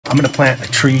I'm gonna plant a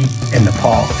tree in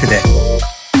Nepal today.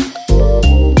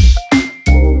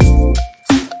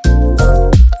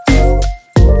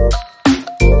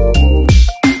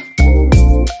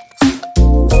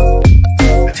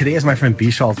 Today is my friend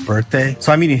Bishal's birthday,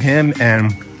 so I'm meeting him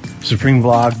and Supreme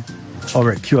Vlog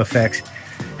over at QFX,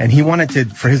 and he wanted to,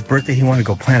 for his birthday, he wanted to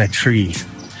go plant a tree.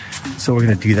 So we're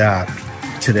gonna do that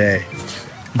today.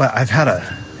 But I've had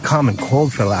a common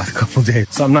cold for the last couple days,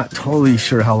 so I'm not totally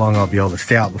sure how long I'll be able to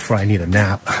stay out before I need a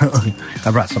nap. I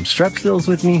brought some Strepsils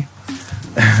with me,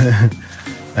 and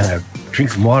I drink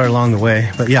some water along the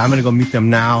way. But yeah, I'm gonna go meet them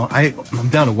now. I'm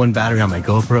down to 1 battery on my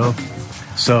GoPro,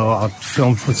 so I'll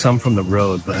film some from the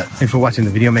road. But thanks for watching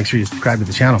the video. Make sure you subscribe to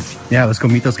the channel. Yeah, let's go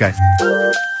meet those guys.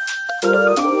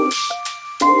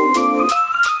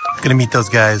 Gonna meet those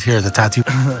guys here at the tattoo.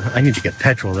 I need to get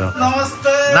petrol though.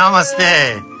 Namaste.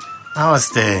 Namaste.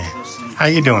 Namaste. How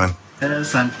you doing?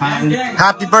 Yes, I'm fine.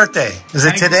 Happy birthday. Is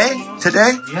it today?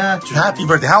 Today? Yeah. Today. Happy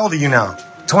birthday. How old are you now?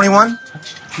 21?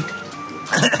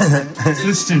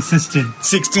 16.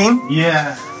 16?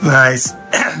 Yeah. Nice.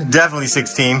 Definitely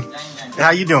 16.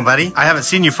 How you doing, buddy? I haven't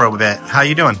seen you for a bit. How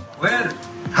you doing? Where?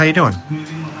 How you doing?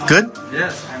 Good?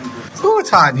 Yes, I'm good. Ooh, it's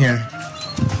hot in here.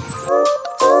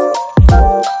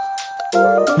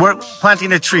 We're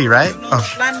planting a tree, right? Oh.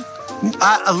 Plant.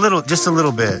 A little, just a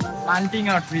little bit. Planting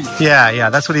a tree. Yeah,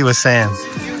 that's what he was saying.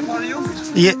 New for you?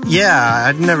 Yeah,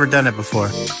 I've never done it before.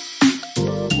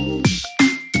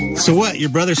 So what, your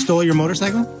brother stole your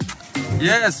motorcycle?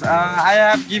 Yes, I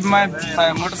have given my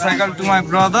motorcycle to my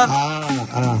brother.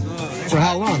 For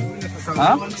how long?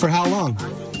 Huh? For how long?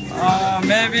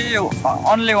 Maybe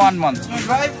only 1 month.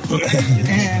 Drive? No,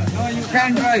 you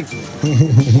can't drive.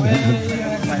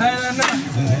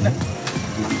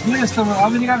 Yes,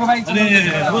 America go bike.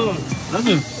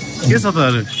 Yes,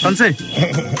 Sanse.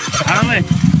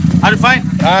 Are you fine?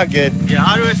 Good. Yeah,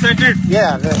 are you excited?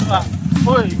 Yeah, good.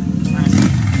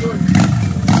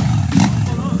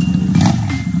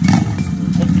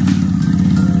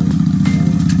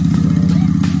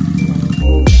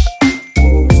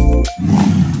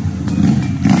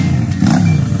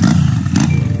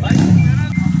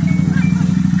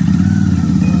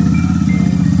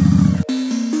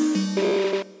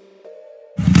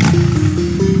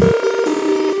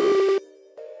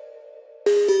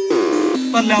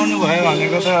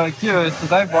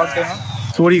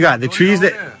 So what do you got? The trees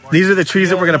that, these are the trees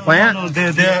that we're going to plant? No,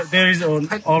 there is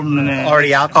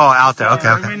Already out? Oh, out there. Okay.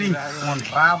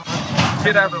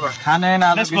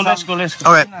 Let's go.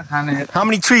 Okay. How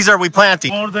many trees are we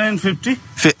planting? More than 50.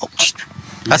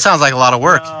 That sounds like a lot of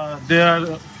work. There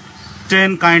are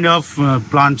 10 kind of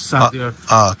plants out there.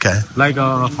 Oh, okay. Like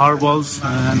herbals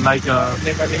and like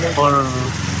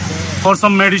for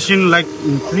some medicine, like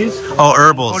trees. Oh,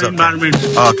 herbals. For environment.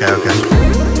 Okay.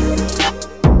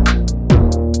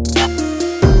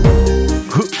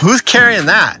 Who's carrying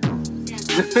that?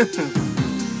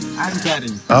 I'm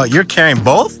carrying. Oh, you're carrying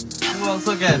both? You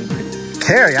also carry.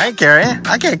 Carry? I ain't carrying.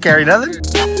 I can't carry nothing.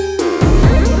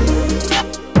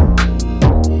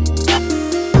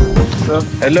 So,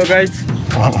 hello guys.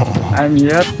 I'm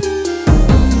here.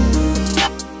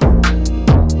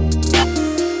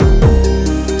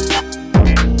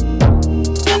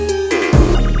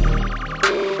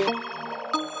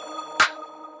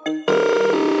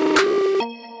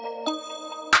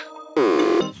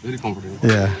 Very comfortable.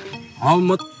 Yeah. How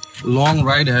much long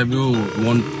ride have you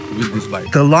won with this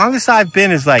bike? The longest I've been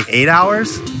is like 8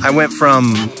 hours. I went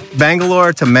from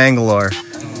Bangalore to Mangalore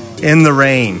in the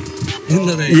rain. In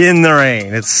the rain? In the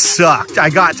rain. It sucked. I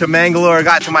got to Mangalore,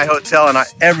 got to my hotel, and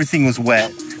everything was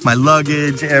wet. My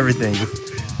luggage, everything.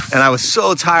 And I was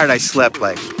so tired, I slept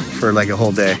for like a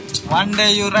whole day. One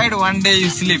day you ride, one day you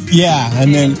sleep. Yeah,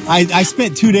 and then I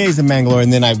spent 2 days in Mangalore,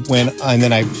 and then I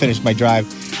finished my drive.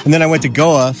 And then I went to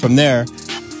Goa from there,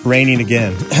 raining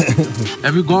again.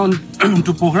 Have you gone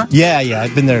to Pokhara? Yeah,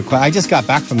 I've been there. I just got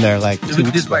back from there like 2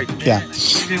 weeks this ago. bike? Yeah.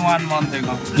 Maybe 1 month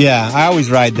ago. Yeah, I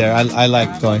always ride there. I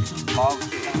like going.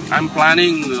 I'm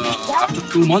planning after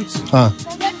 2 months. Huh.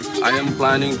 I am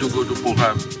planning to go to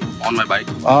Pokhara on my bike.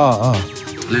 Oh.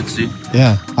 Let's see.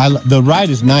 Yeah, the ride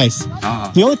is nice.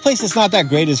 The only place that's not that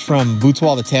great is from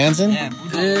Butwal to Tanzan.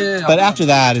 Yeah. But after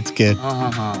that, it's good.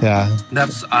 Yeah.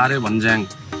 That's Are Banjang.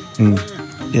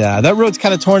 Yeah, that road's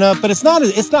kind of torn up, but it's not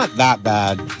that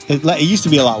bad. It used to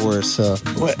be a lot worse. So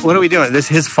what are we doing? This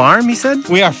his farm? He said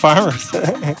we are farmers.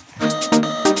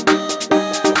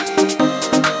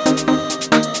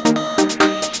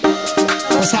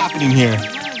 What's happening here?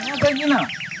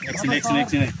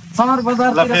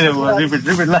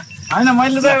 हैन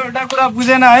मैले त एउटा कुरा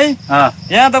बुझेन है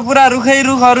यहाँ त पुरा रुखै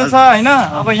रुखहरू छ हैन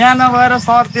अब यहाँ नभएर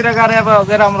सहरतिर गएर अब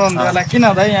अझै राम्रो हुन्थ्यो होला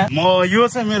किन त यहाँ म यो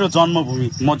चाहिँ मेरो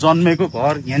जन्मभूमि म जन्मेको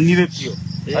घर यहाँनिर थियो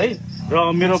है र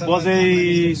मेरो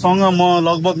बजेसँग म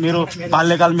लगभग मेरो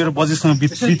बाल्यकाल मेरो बजेसँग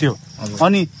बित्यो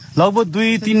अनि लगभग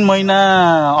 2-3 महिना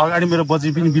अगाडि मेरो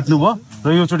बजे पनि बित्नु भयो र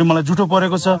यो चोटि मलाई जुठो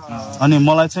परेको छ अनि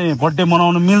मलाई चाहिँ बर्थडे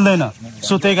मनाउन मिल्दैन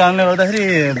सो त्यही कारणले गर्दाखेरि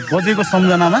बजेको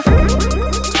सम्झनामा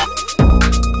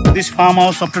this farm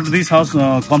house after this house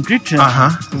complete it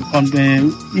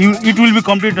will be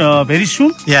complete very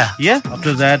soon yeah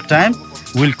after that time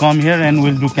we'll come here and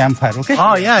we'll do campfire okay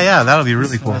oh yeah that'll be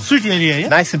really cool sweet area yeah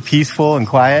nice and peaceful and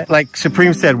quiet like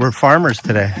Supreme said we're farmers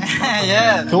today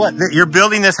yeah so what you're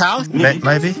building this house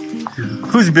maybe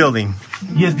who's building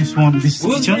yes this one this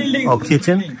kitchen oh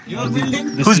kitchen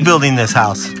who's building this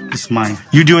house it's mine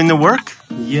you doing the work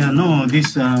yeah no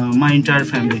this my entire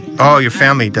family oh your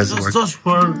family does the work just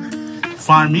for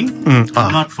farming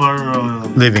not for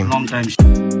living long time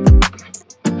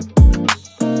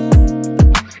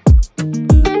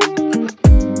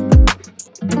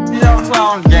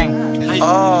gang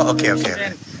oh okay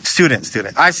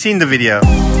student I've seen the video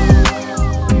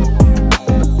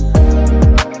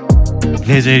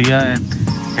village area and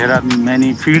there are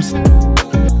many fields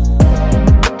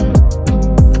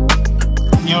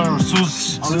your shoes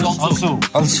also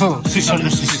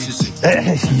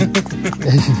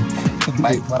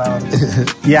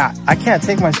 660 yeah I can't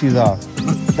take my shoes off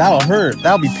that'll hurt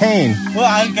that'll be pain well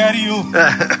I'll carry you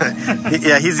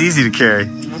yeah he's easy to carry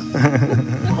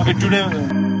okay today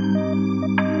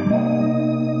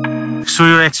show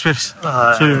your experience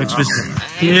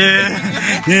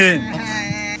yeah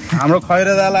हाम्रो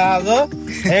खैरदालाई आज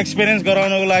experience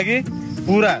गराउनको लागि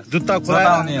पुरा जुत्ता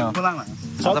खोलाउने हो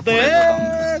सधैँ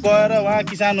गएर वहाँ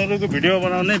किसानहरूको भिडियो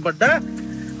बनाउने बड्डा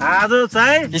आज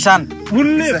चाहिँ किसान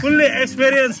फुल्ली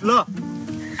एक्सपिरियन्स ल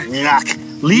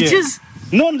leeches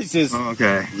no leeches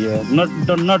okay yeah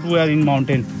not we are in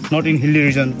mountain not in hilly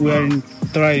region we are in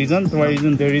Trai region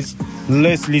there is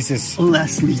less leeches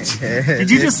did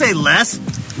you just say less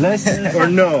or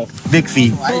no big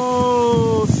feet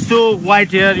oh so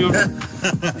white hair your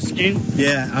skin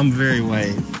yeah I'm very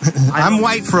white I'm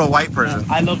white for a white person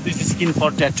I love this skin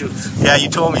for tattoos yeah you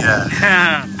told me that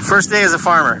first day as a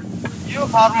farmer you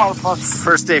farmer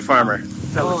first day farmer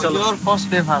your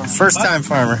first day farmer first time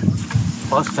farmer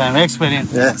first time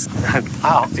experience yes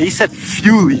wow he said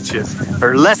few leeches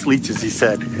or less leeches he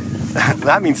said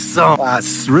that means so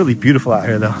it's really beautiful out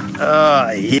here though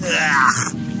yeah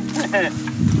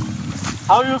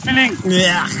how are you feeling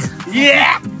yeah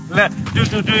do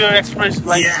your expression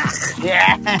like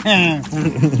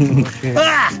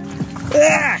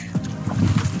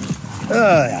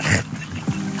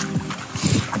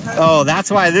oh that's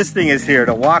why this thing is here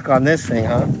to walk on this thing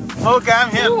huh okay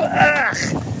I'm here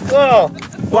oh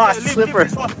lost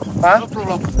slippers huh no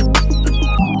problem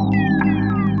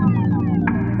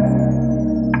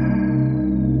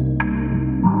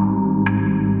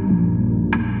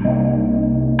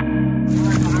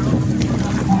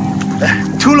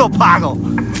Tulo Pago.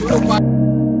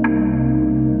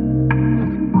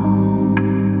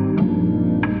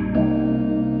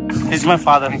 He's my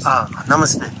father.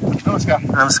 Namaste.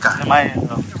 Namaskar. My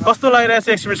kasto lagiraheko छ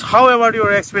experience how about your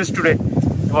experience today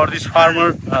about this farmer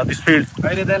this field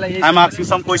I'm asking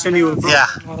some question you yeah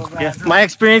my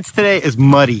experience today is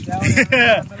muddy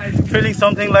feeling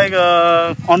something like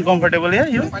uncomfortable yeah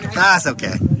you that's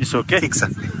okay it's okay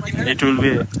it will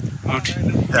be good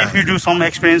if you do some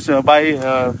experience by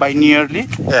nearly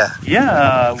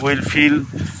we'll feel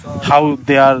how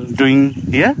they are doing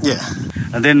here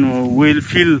and then we'll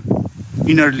feel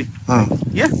innerly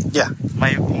yeah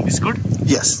my is good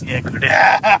yes yeah good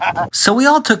So we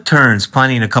all took turns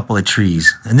planting a couple of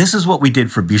trees, and this is what we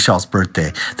did for Bishal's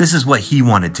birthday. This is what he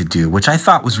wanted to do, which I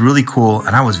thought was really cool,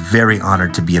 and I was very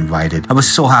honored to be invited. I was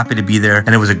so happy to be there,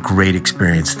 and it was a great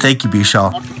experience. Thank you,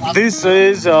 Bishal. This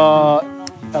is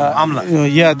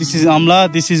Amla this is Amla.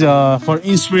 This is for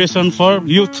inspiration for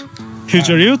youth,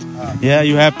 future youth. Yeah,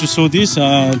 you have to show this.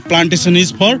 Plantation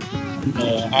is for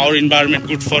our environment,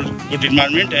 good for good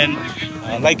environment, and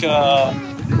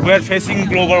we are facing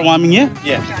global warming.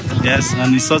 Yes,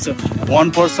 and it's such a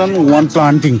one person, one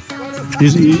planting.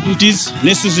 It is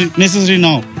necessary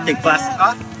now. take plastic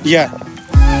off Yeah.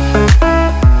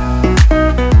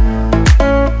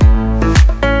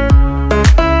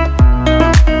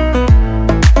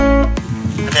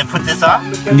 and then put this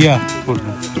on Yeah.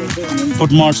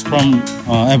 Put moss from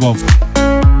above.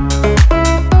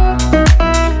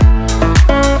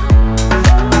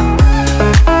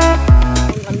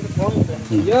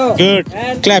 Good.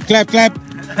 Clap.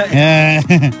 Yeah.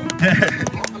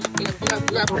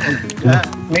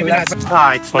 Maybe not.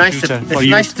 It's nice future, to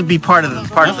nice to be part of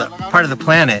the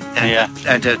planet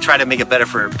and to try to make it better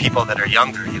for people that are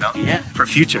younger. You know. Yeah. For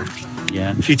future.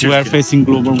 Yeah. Future. We are facing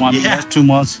global warming. Yeah. 2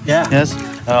 months. Yeah. Yes.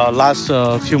 Last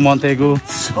few months ago,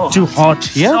 too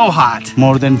hot. Yeah. So hot.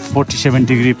 More than 47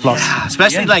 degree plus. Yeah,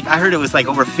 especially like I heard it was like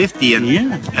over 50 and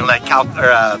like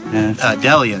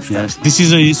Delhi and stuff. Yes. This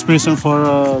is an inspiration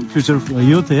for future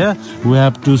youth. Yeah, we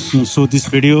have to show this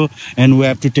video and we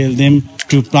have to tell them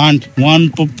to plant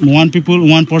one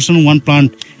person, one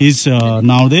plant is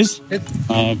nowadays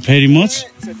very much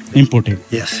important.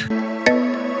 Yes.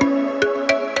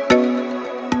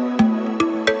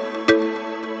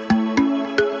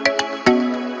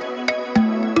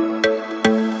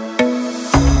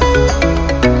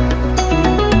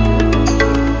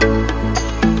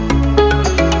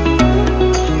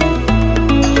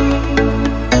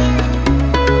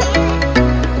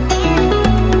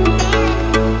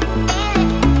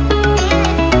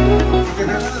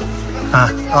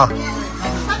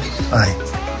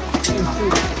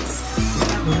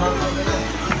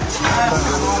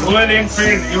 Well, in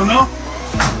field, you know.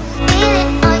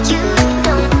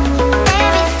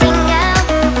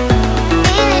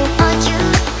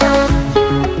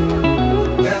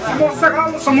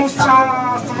 Samosa.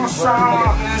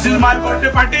 This is my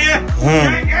birthday party.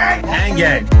 Gang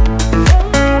gang.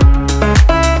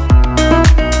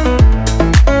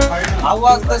 How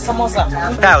was the samosa?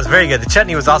 That was very good. The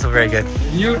chutney was also very good.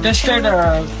 You tasted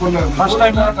first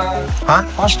time? Huh?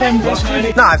 First time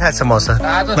tasted? No, I've had samosa.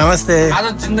 Namaste. आज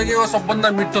जिंदगीको सबभन्दा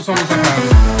मिठो समोसा खाएको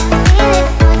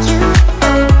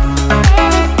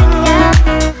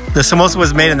The samosa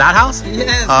was made in that house?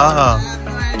 Yes. Oh.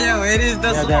 Where is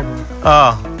the samosa?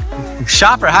 Oh.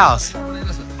 Shop or house?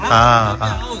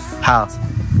 House.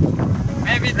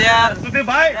 Maybe they are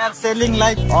selling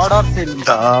like order selling.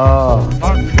 Oh.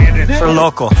 Not made it. For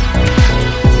local.